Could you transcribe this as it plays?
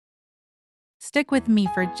Stick with me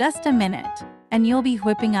for just a minute, and you'll be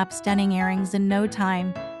whipping up stunning earrings in no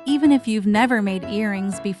time. Even if you've never made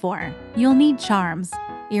earrings before, you'll need charms,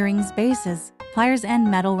 earrings bases, pliers, and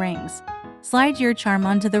metal rings. Slide your charm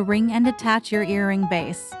onto the ring and attach your earring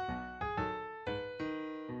base.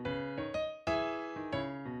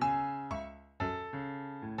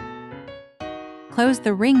 Close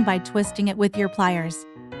the ring by twisting it with your pliers.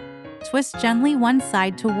 Twist gently one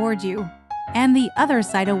side toward you and the other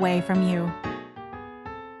side away from you.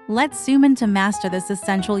 Let's zoom in to master this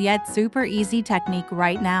essential yet super easy technique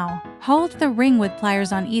right now. Hold the ring with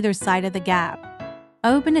pliers on either side of the gap.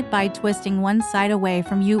 Open it by twisting one side away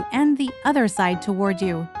from you and the other side toward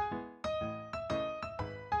you.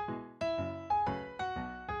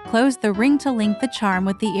 Close the ring to link the charm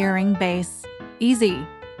with the earring base. Easy,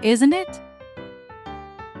 isn't it?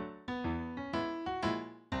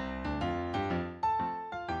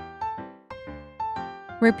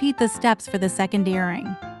 Repeat the steps for the second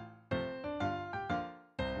earring.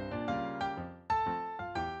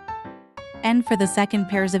 And for the second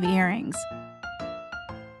pairs of earrings.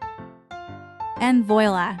 And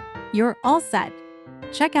voila, you're all set.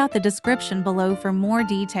 Check out the description below for more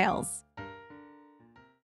details.